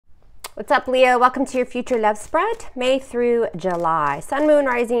What's up, Leo? Welcome to your future love spread, May through July. Sun, Moon,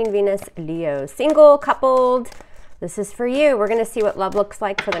 Rising, Venus, Leo. Single, coupled, this is for you. We're going to see what love looks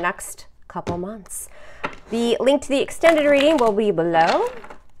like for the next couple months. The link to the extended reading will be below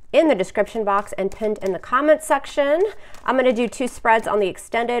in the description box and pinned in the comments section. I'm going to do 2 spreads on the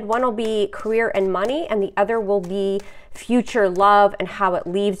extended. One will be career and money, and the other will be future love and how it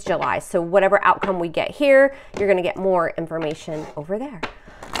leaves July. So whatever outcome we get here, you're going to get more information over there.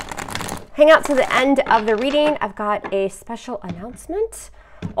 Hang out to the end of the reading. I've got a special announcement.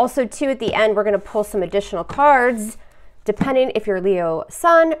 Also, too, at the end, we're going to pull some additional cards, depending if you're Leo,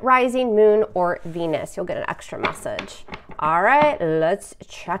 Sun, Rising, Moon, or Venus. You'll get an extra message. All right, let's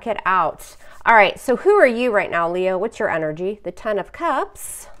check it out. All right, so who are you right now, Leo? What's your energy? The 10 of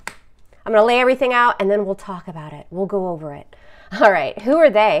Cups. I'm going to lay everything out, and then we'll talk about it. We'll go over it. All right, who are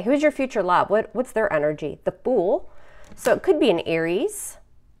they? Who's your future love? What's their energy? The Fool. So it could be an Aries.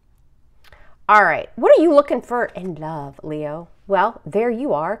 All right, what are you looking for in love, Leo? Well, there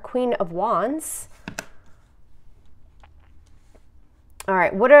you are, Queen of Wands. All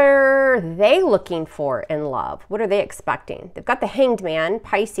right, what are they looking for in love? What are they expecting? They've got the Hanged Man,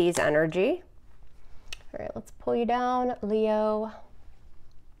 Pisces energy. All right, let's pull you down, Leo.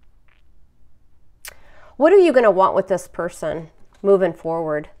 What are you going to want with this person moving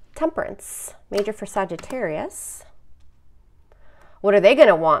forward? Temperance, major for Sagittarius. What are they going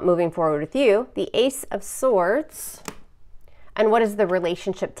to want moving forward with you? The Ace of Swords. And what is the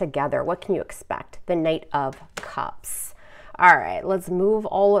relationship together? What can you expect? The Knight of Cups. All right, let's move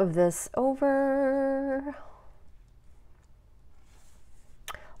all of this over.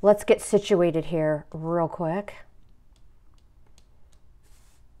 Let's get situated here real quick.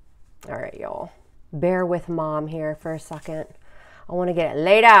 All right, y'all. Bear with mom here for a second. I want to get it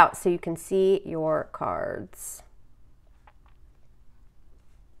laid out so you can see your cards.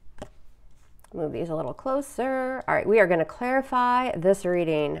 Move these a little closer. All right, we are going to clarify this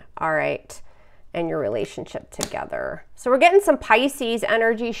reading. All right, and your relationship together. So we're getting some Pisces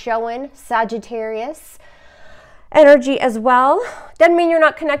energy showing, Sagittarius energy as well. Doesn't mean you're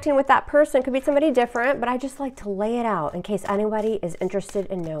not connecting with that person. Could be somebody different, but I just like to lay it out in case anybody is interested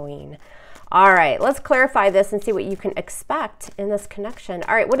in knowing. All right, let's clarify this and see what you can expect in this connection.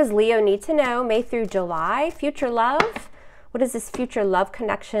 All right, what does Leo need to know May through July? Future love. What does this future love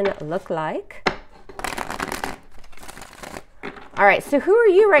connection look like? All right, so who are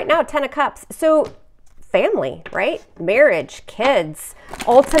you right now? 10 of Cups. So family, right? Marriage, kids,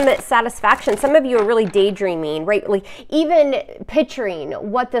 ultimate satisfaction. Some of you are really daydreaming, right? Like even picturing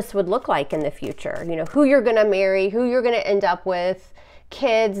what this would look like in the future. You know, who you're going to marry, who you're going to end up with,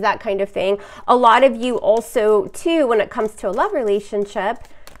 kids, that kind of thing. A lot of you also, too, when it comes to a love relationship,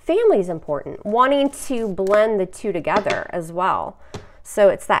 family is important. Wanting to blend the two together as well. So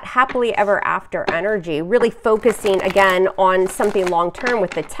it's that happily ever after energy, really focusing again on something long-term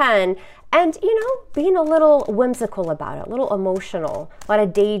with the 10 and, you know, being a little whimsical about it, a little emotional, a lot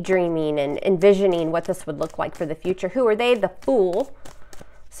of daydreaming and envisioning what this would look like for the future. Who are they? The Fool.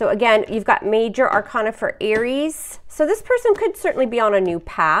 So again, you've got major arcana for Aries. So this person could certainly be on a new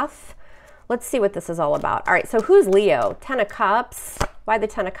path. Let's see what this is all about. All right, so who's Leo? 10 of Cups. Why the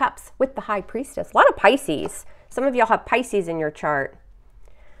 10 of Cups? With the High Priestess. A lot of Pisces. Some of y'all have Pisces in your chart.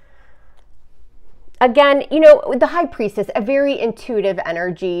 Again, you know, with the High Priestess, a very intuitive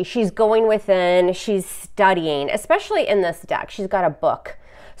energy. She's going within, she's studying, especially in this deck. She's got a book.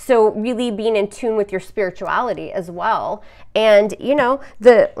 So really being in tune with your spirituality as well. And, you know,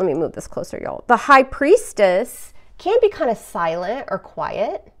 let me move this closer, y'all. The High Priestess can be kind of silent or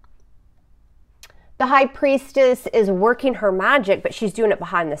quiet. The High Priestess is working her magic, but she's doing it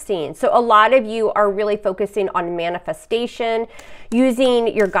behind the scenes. So a lot of you are really focusing on manifestation, using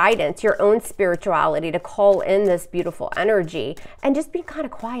your guidance, your own spirituality to call in this beautiful energy and just being kind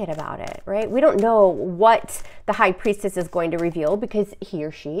of quiet about it, right? We don't know what the High Priestess is going to reveal because he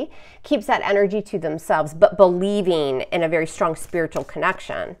or she keeps that energy to themselves, but believing in a very strong spiritual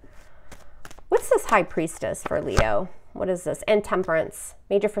connection. What's this High Priestess for Leo? What is this? And Temperance,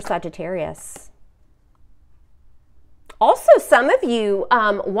 major for Sagittarius. Also, some of you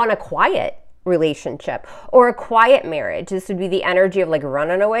want a quiet relationship or a quiet marriage. This would be the energy of like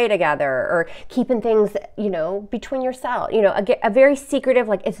running away together or keeping things, you know, between yourself. You know, a very secretive,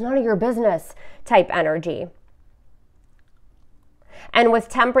 like it's none of your business type energy. And with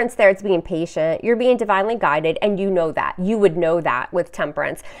Temperance there, it's being patient. You're being divinely guided, and you know that. You would know that with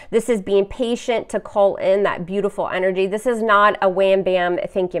Temperance. This is being patient to call in that beautiful energy. This is not a wham, bam,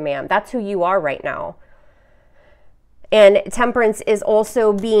 thank you, ma'am. That's who you are right now. And temperance is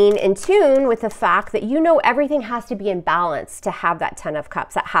also being in tune with the fact that you know everything has to be in balance to have that 10 of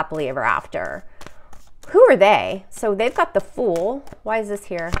Cups, that happily ever after. Who are they? So they've got the Fool. Why is this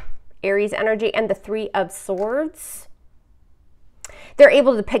here? Aries energy, and the 3 of Swords. They're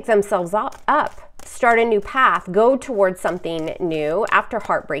able to pick themselves up, start a new path, go towards something new after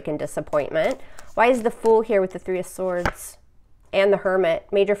heartbreak and disappointment. Why is the Fool here with the 3 of Swords and the Hermit?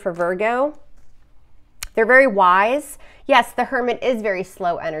 Major for Virgo. They're very wise. Yes, the Hermit is very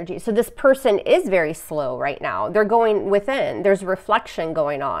slow energy. So this person is very slow right now. They're going within. There's reflection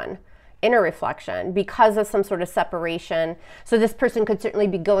going on. Inner reflection because of some sort of separation. So this person could certainly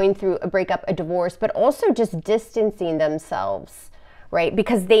be going through a breakup, a divorce, but also just distancing themselves, right?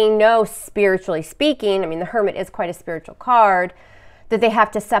 Because they know, spiritually speaking, I mean, the Hermit is quite a spiritual card, that they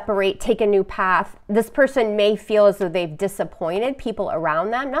have to separate, take a new path. This person may feel as though they've disappointed people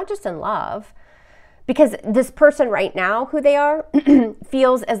around them, not just in love, because this person right now, who they are,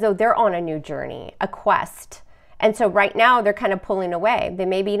 feels as though they're on a new journey, a quest. And so right now they're kind of pulling away. They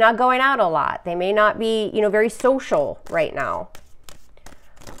may be not going out a lot. They may not be, you know, very social right now.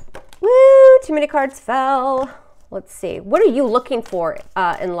 Woo, too many cards fell. Let's see. What are you looking for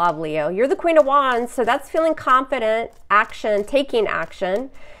in love, Leo? You're the Queen of Wands, so that's feeling confident, action, taking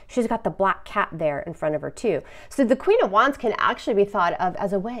action. She's got the black cat there in front of her too. So the Queen of Wands can actually be thought of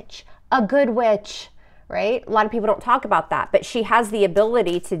as a witch, a good witch, right? A lot of people don't talk about that, but she has the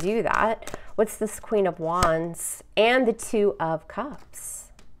ability to do that. What's this Queen of Wands and the 2 of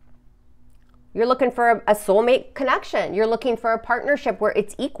Cups? You're looking for a soulmate connection. You're looking for a partnership where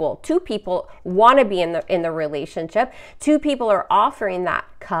it's equal. 2 people want to be in the relationship. 2 people are offering that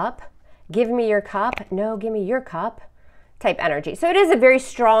cup. Give me your cup. No, give me your cup type energy. So it is a very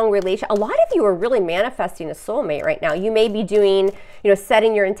strong relation. A lot of you are really manifesting a soulmate right now. You may be doing, you know,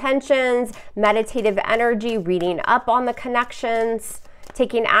 setting your intentions, meditative energy, reading up on the connections,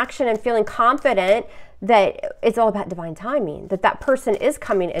 taking action and feeling confident that it's all about divine timing, that that person is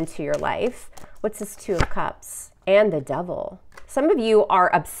coming into your life. What's this 2 of Cups? And the Devil. Some of you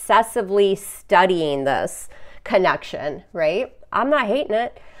are obsessively studying this connection, right? I'm not hating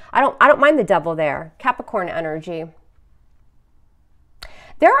it. I don't mind the Devil there. Capricorn energy.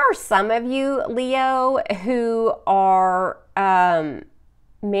 There are some of you, Leo, who are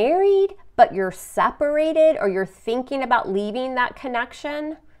married, but you're separated, or you're thinking about leaving that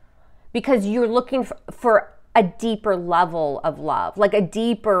connection because you're looking for a deeper level of love, like a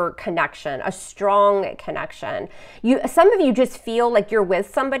deeper connection, a strong connection. Some of you just feel like you're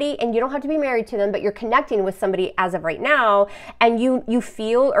with somebody and you don't have to be married to them, but you're connecting with somebody as of right now, and you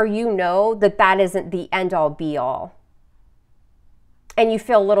feel, or you know, that that isn't the end all be all. And you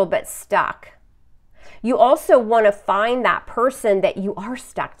feel a little bit stuck. You also want to find that person that you are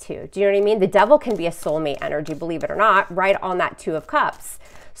stuck to. Do you know what I mean? The Devil can be a soulmate energy, believe it or not, right on that 2 of Cups.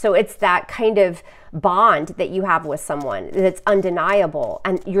 So it's that kind of bond that you have with someone that's undeniable,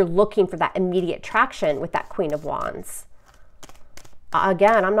 and you're looking for that immediate traction with that Queen of Wands.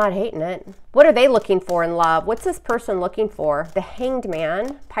 Again, I'm not hating it. What are they looking for in love? What's this person looking for? The Hanged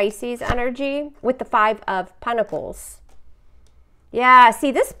Man, Pisces energy, with the 5 of Pentacles. Yeah,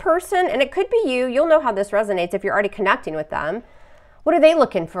 see this person, and it could be you, you'll know how this resonates if you're already connecting with them. What are they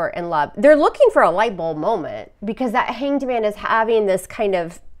looking for in love? They're looking for a light bulb moment, because that Hanged Man is having this kind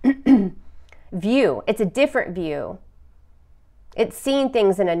of view. It's a different view. It's seeing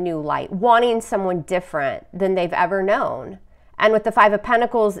things in a new light, wanting someone different than they've ever known. And with the 5 of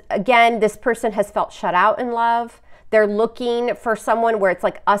Pentacles, again, this person has felt shut out in love. They're looking for someone where it's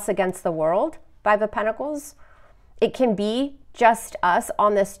like us against the world, 5 of Pentacles. It can be just us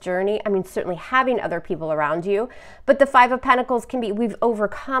on this journey. I mean, certainly having other people around you, but the 5 of Pentacles can be, we've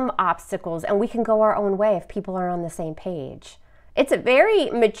overcome obstacles and we can go our own way if people are on the same page. It's a very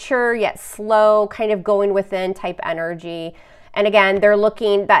mature yet slow kind of going within type energy. And again, they're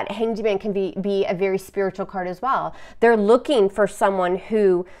looking, that Hanged Man can be a very spiritual card as well. They're looking for someone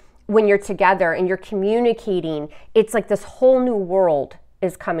who, when you're together and you're communicating, it's like this whole new world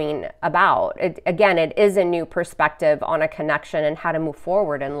is coming about. Again, it is a new perspective on a connection and how to move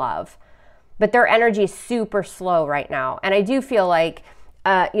forward in love. But their energy is super slow right now. And I do feel like,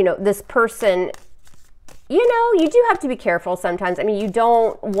 you know, this person, you know, you do have to be careful sometimes. I mean, you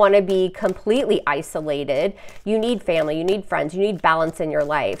don't want to be completely isolated. You need family, you need friends, you need balance in your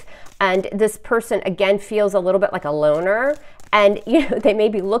life. And this person, again, feels a little bit like a loner. And, you know, they may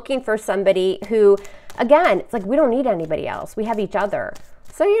be looking for somebody who, again, it's like, we don't need anybody else. We have each other.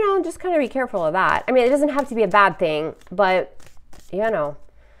 So, you know, just kind of be careful of that. I mean, it doesn't have to be a bad thing, but, you know.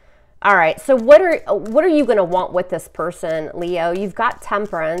 All right, so what are you going to want with this person, Leo? You've got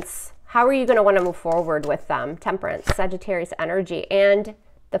Temperance, How are you going to want to move forward with them? Temperance, Sagittarius energy, and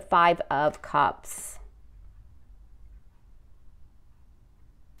the Five of Cups.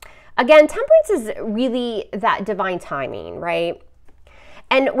 Again, temperance is really that divine timing, right?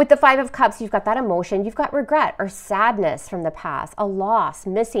 And with the Five of Cups, you've got that emotion, you've got regret or sadness from the past, a loss,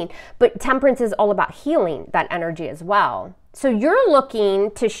 missing. But temperance is all about healing that energy as well. So you're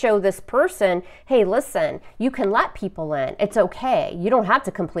looking to show this person, hey, listen, you can let people in. It's okay. You don't have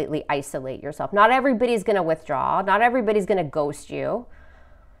to completely isolate yourself. Not everybody's going to withdraw. Not everybody's going to ghost you.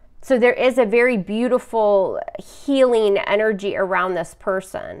 So there is a very beautiful healing energy around this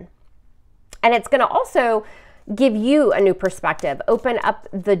person. And it's going to also give you a new perspective, open up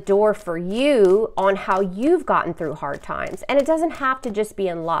the door for you on how you've gotten through hard times. And it doesn't have to just be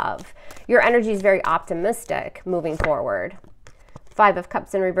in love. Your energy is very optimistic moving forward. Five of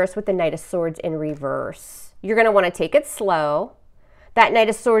Cups in reverse with the Knight of Swords in reverse. You're going to want to take it slow. That Knight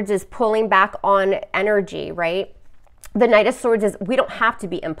of Swords is pulling back on energy, right? The Knight of Swords is, we don't have to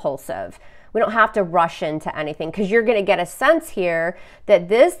be impulsive. We don't have to rush into anything, because you're going to get a sense here that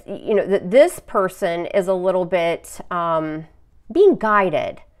this, you know, that this person is a little bit being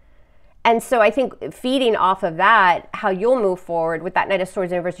guided. And so I think feeding off of that, how you'll move forward with that Knight of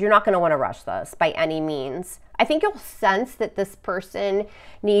Swords in reverse, you're not going to want to rush this by any means. I think you'll sense that this person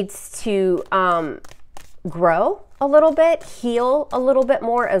needs to grow a little bit, heal a little bit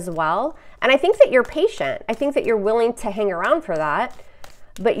more as well. And I think that you're patient. I think that you're willing to hang around for that.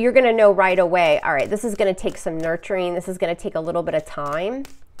 But you're going to know right away, all right, this is going to take some nurturing. This is going to take a little bit of time.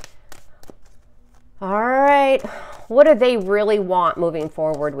 All right. What do they really want moving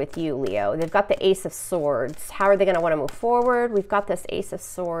forward with you, Leo? They've got the Ace of Swords. How are they going to want to move forward? We've got this Ace of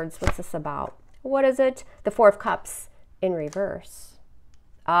Swords. What's this about? What is it? The Four of Cups in reverse.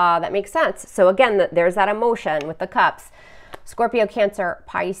 That makes sense. So again, there's that emotion with the cups. Scorpio, Cancer,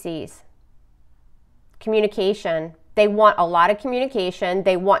 Pisces. Communication. They want a lot of communication.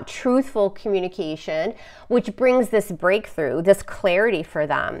 They want truthful communication, which brings this breakthrough, this clarity for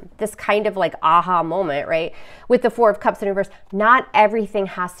them, this kind of like aha moment, right? With the Four of Cups in reverse, not everything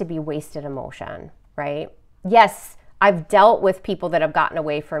has to be wasted emotion, right? Yes, I've dealt with people that have gotten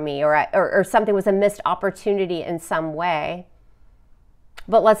away from me, or something was a missed opportunity in some way.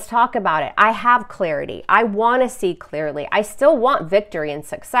 But let's talk about it. I have clarity. I want to see clearly. I still want victory and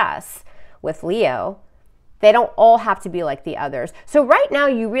success with Leo. They don't all have to be like the others. So right now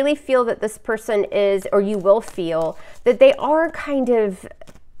you really feel that this person is, or you will feel that they are kind of,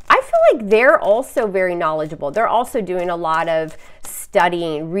 I feel like they're also very knowledgeable. They're also doing a lot of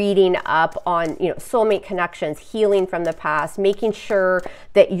studying, reading up on, you know, soulmate connections, healing from the past, making sure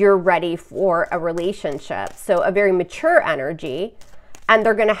that you're ready for a relationship. So a very mature energy. And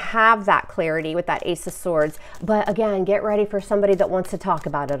they're going to have that clarity with that Ace of Swords. But again, get ready for somebody that wants to talk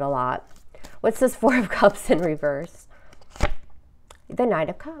about it a lot. What's this Four of Cups in reverse? The Knight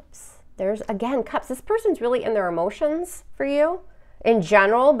of Cups. There's, again, cups. This person's really in their emotions for you in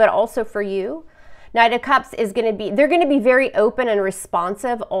general, but also for you. Knight of Cups is going to be, they're going to be very open and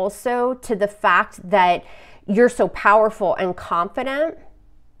responsive also to the fact that you're so powerful and confident.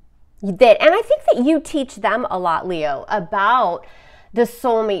 And I think that you teach them a lot, Leo, about the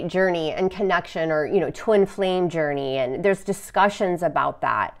soulmate journey and connection, or, you know, twin flame journey. And there's discussions about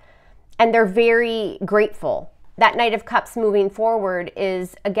that. And they're very grateful. That Knight of Cups moving forward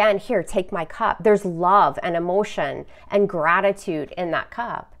is, again, here, take my cup. There's love and emotion and gratitude in that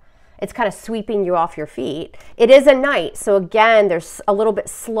cup. It's kind of sweeping you off your feet. It is a knight, so again, there's a little bit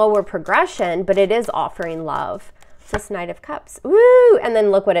slower progression, but it is offering love. It's this Knight of Cups. Woo! And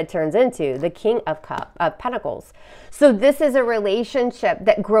then look what it turns into, the King of Pentacles. So this is a relationship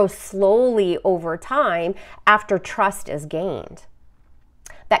that grows slowly over time after trust is gained.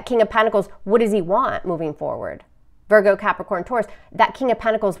 That King of Pentacles, what does he want moving forward? Virgo, Capricorn, Taurus. That King of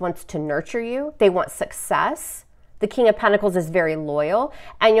Pentacles wants to nurture you. They want success. The King of Pentacles is very loyal.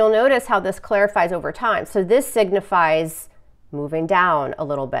 And you'll notice how this clarifies over time. So this signifies moving down a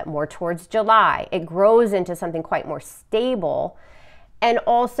little bit more towards July. It grows into something quite more stable. And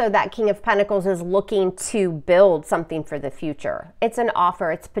also that King of Pentacles is looking to build something for the future. It's an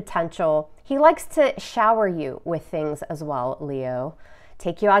offer. It's potential. He likes to shower you with things as well, Leo.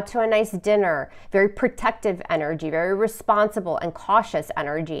 Take you out to a nice dinner, very protective energy, very responsible and cautious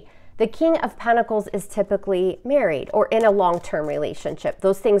energy. The King of Pentacles is typically married or in a long-term relationship.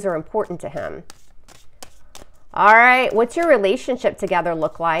 Those things are important to him. All right, what's your relationship together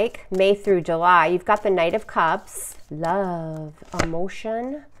look like May through July? You've got the Knight of Cups, love,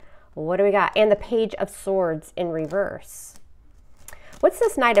 emotion. What do we got? And the Page of Swords in reverse. What's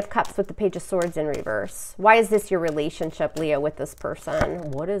this Knight of Cups with the Page of Swords in reverse? Why is this your relationship, Leo, with this person?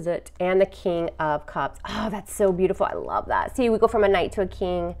 What is it? And the King of Cups. Oh, that's so beautiful. I love that. See, we go from a knight to a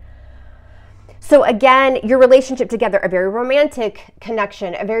king. So again, your relationship together, a very romantic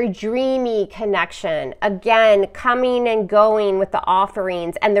connection, a very dreamy connection. Again, coming and going with the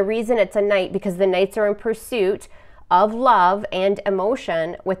offerings. And the reason it's a knight, because the knights are in pursuit of love and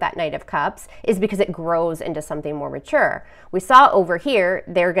emotion with that Knight of Cups, is because it grows into something more mature. We saw over here,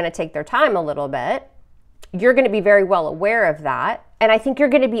 they're going to take their time a little bit. You're going to be very well aware of that. And I think you're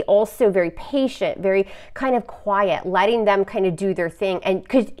going to be also very patient, very kind of quiet, letting them kind of do their thing. And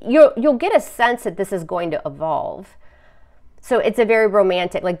because you'll get a sense that this is going to evolve. So it's a very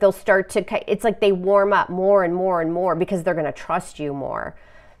romantic, like they'll start to, it's like they warm up more and more and more because they're going to trust you more.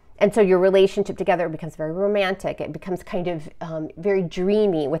 And so your relationship together becomes very romantic. It becomes kind of very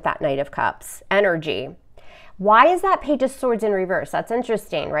dreamy with that Knight of Cups energy. Why is that Page of Swords in reverse? That's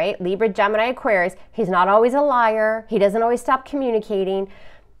interesting, right? Libra, Gemini, Aquarius. He's not always a liar. He doesn't always stop communicating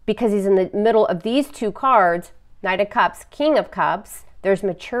because he's in the middle of these two cards, Knight of Cups, King of Cups. There's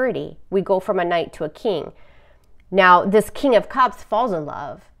maturity. We go from a knight to a king. Now, this King of Cups falls in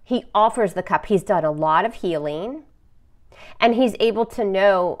love. He offers the cup. He's done a lot of healing. And he's able to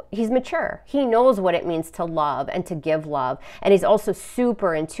know, he's mature. He knows what it means to love and to give love. And he's also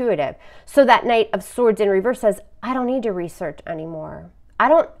super intuitive. So that Knight of Swords in reverse says, I don't need to research anymore.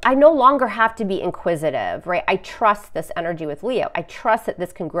 I no longer have to be inquisitive, right? I trust this energy with Leo. I trust that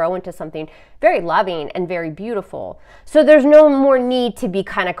this can grow into something very loving and very beautiful. So there's no more need to be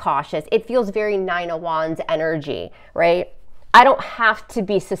kind of cautious. It feels very Nine of Wands energy, right? I don't have to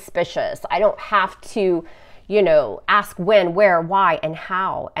be suspicious. I don't have to, you know, ask when, where, why, and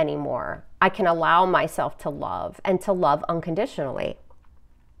how anymore. I can allow myself to love and to love unconditionally.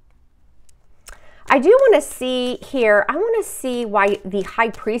 I do want to see here, I want to see why the High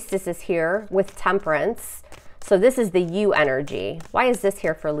Priestess is here with Temperance. So this is the you energy. Why is this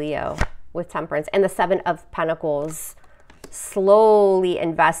here for Leo with Temperance? And the Seven of Pentacles, slowly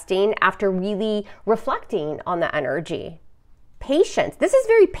investing after really reflecting on the energy. Patience. This is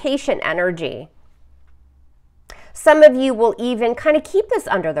very patient energy. Some of you will even kind of keep this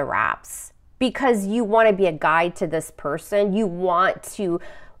under the wraps because you want to be a guide to this person. You want to,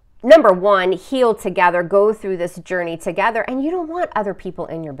 number one, heal together, go through this journey together, and you don't want other people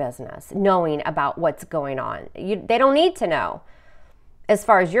in your business knowing about what's going on. They don't need to know. As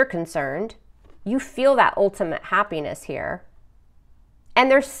far as you're concerned, you feel that ultimate happiness here.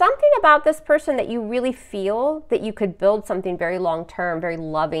 And there's something about this person that you really feel that you could build something very long-term, very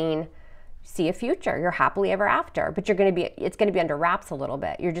loving, see a future. You're happily ever after, but it's going to be under wraps a little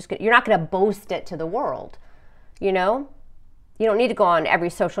bit. You're not going to boast it to the world. You know, you don't need to go on every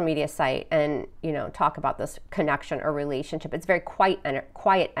social media site and, you know, talk about this connection or relationship. It's very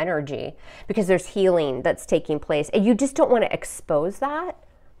quiet energy because there's healing that's taking place. And you just don't want to expose that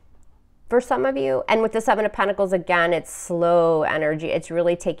for some of you. And with the Seven of Pentacles, again, it's slow energy. It's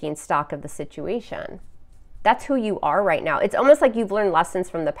really taking stock of the situation. That's who you are right now. It's almost like you've learned lessons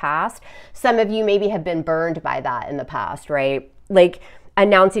from the past. Some of you maybe have been burned by that in the past, right? Like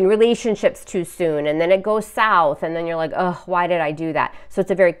announcing relationships too soon and then it goes south and then you're like, oh, why did I do that? So it's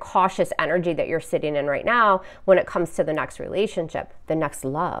a very cautious energy that you're sitting in right now when it comes to the next relationship, the next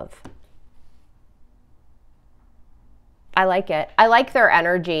love. I like it. I like their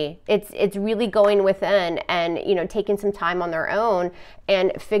energy. It's really going within and, you know, taking some time on their own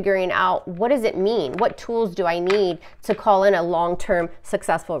and figuring out, what does it mean? What tools do I need to call in a long-term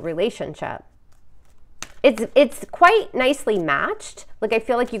successful relationship? It's quite nicely matched. Like, I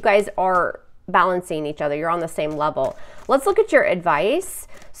feel like you guys are balancing each other. You're on the same level. Let's look at your advice.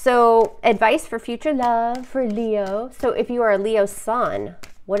 So advice for future love for Leo. So if you are a Leo sun,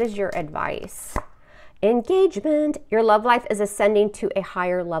 what is your advice? Engagement. Your love life is ascending to a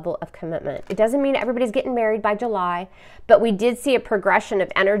higher level of commitment. It doesn't mean everybody's getting married by July, but we did see a progression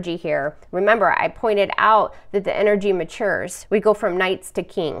of energy here. Remember, I pointed out that the energy matures. We go from knights to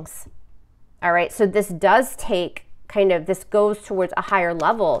kings. All right, so this does take this goes towards a higher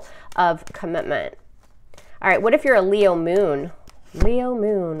level of commitment. All right, what if you're a Leo moon? Leo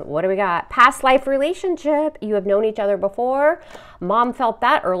moon, what do we got? Past life relationship. You have known each other before. Mom felt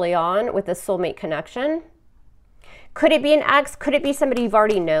that early on with the soulmate connection. Could it be an ex? Could it be somebody you've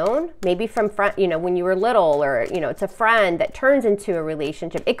already known? Maybe from when you were little, or it's a friend that turns into a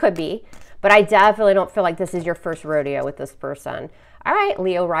relationship. It could be, but I definitely don't feel like this is your first rodeo with this person. All right,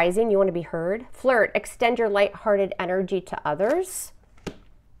 Leo rising, you want to be heard. Flirt, extend your lighthearted energy to others.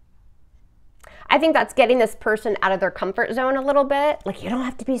 I think that's getting this person out of their comfort zone a little bit. Like, you don't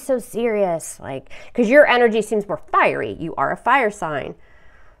have to be so serious, like, because your energy seems more fiery. You are a fire sign.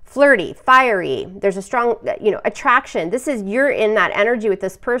 Flirty, fiery. There's a strong, attraction. This is, you're in that energy with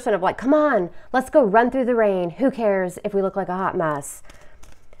this person of like, come on, let's go run through the rain. Who cares if we look like a hot mess?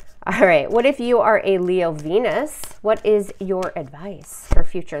 All right, what if you are a Leo Venus? What is your advice for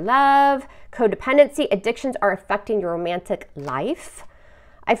future love? Codependency, addictions are affecting your romantic life.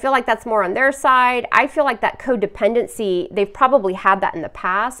 I feel like that's more on their side. I feel like that codependency, they've probably had that in the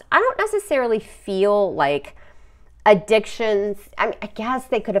past. I don't necessarily feel like addictions. I mean, I guess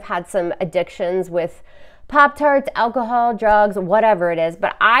they could have had some addictions with Pop-Tarts, alcohol, drugs, whatever it is.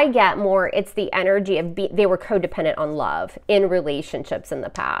 But I get more, it's the energy of they were codependent on love in relationships in the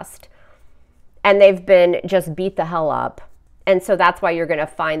past. And they've been just beat the hell up. And so that's why you're going to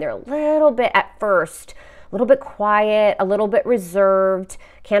find they're a little bit at first, a little bit quiet, a little bit reserved.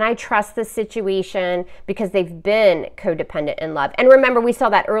 Can I trust this situation? Because they've been codependent in love. And remember, we saw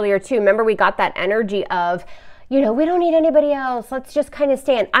that earlier too. Remember, we got that energy of, we don't need anybody else. Let's just kind of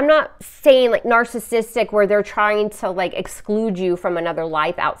stand. I'm not saying like narcissistic where they're trying to like exclude you from another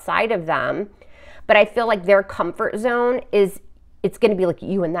life outside of them. But I feel like their comfort zone it's going to be like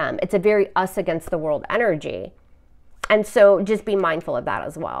you and them. It's a very us against the world energy. And so just be mindful of that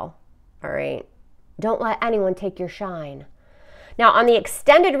as well. All right. Don't let anyone take your shine. Now on the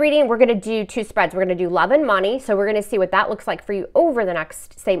extended reading, we're going to do 2 spreads. We're going to do love and money. So we're going to see what that looks like for you over the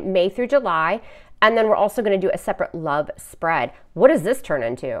next, say, May through July. And then we're also going to do a separate love spread. What does this turn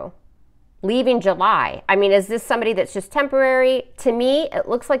into? Leaving July. I mean, is this somebody that's just temporary? To me, it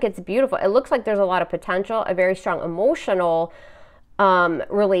looks like it's beautiful. It looks like there's a lot of potential, a very strong emotional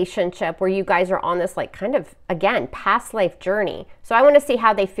relationship where you guys are on this like kind of, again, past life journey. So I want to see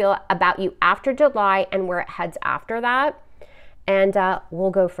how they feel about you after July and where it heads after that. And we'll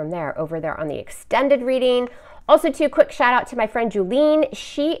go from there over there on the extended reading. Also, too, quick shout out to my friend Julene.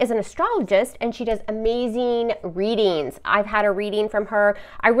 She is an astrologist and she does amazing readings. I've had a reading from her.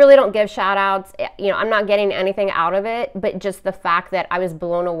 I really don't give shout outs. I'm not getting anything out of it, but just the fact that I was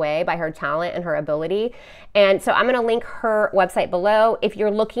blown away by her talent and her ability. And so I'm going to link her website below. If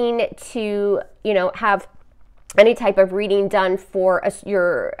you're looking to, have any type of reading done for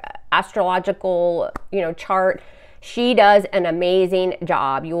your astrological, chart, she does an amazing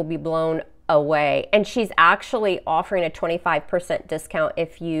job. You will be blown away. And she's actually offering a 25% discount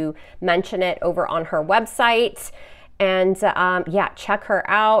if you mention it over on her website. And yeah, check her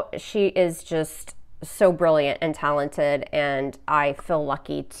out. She is just so brilliant and talented, and I feel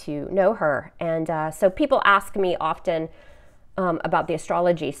lucky to know her. And so people ask me often about the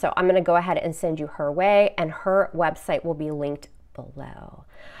astrology. So I'm going to go ahead and send you her way, and her website will be linked below.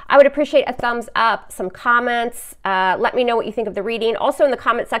 I would appreciate a thumbs up, some comments. Let me know what you think of the reading. Also in the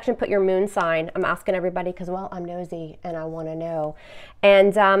comment section, put your moon sign. I'm asking everybody because, well, I'm nosy and I want to know.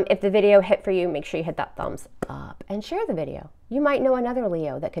 And if the video hit for you, make sure you hit that thumbs up and share the video. You might know another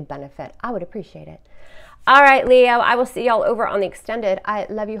Leo that could benefit. I would appreciate it. All right, Leo, I will see y'all over on the extended. I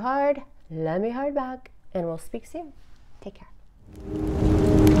love you hard. Love me hard back. And we'll speak soon. Take care.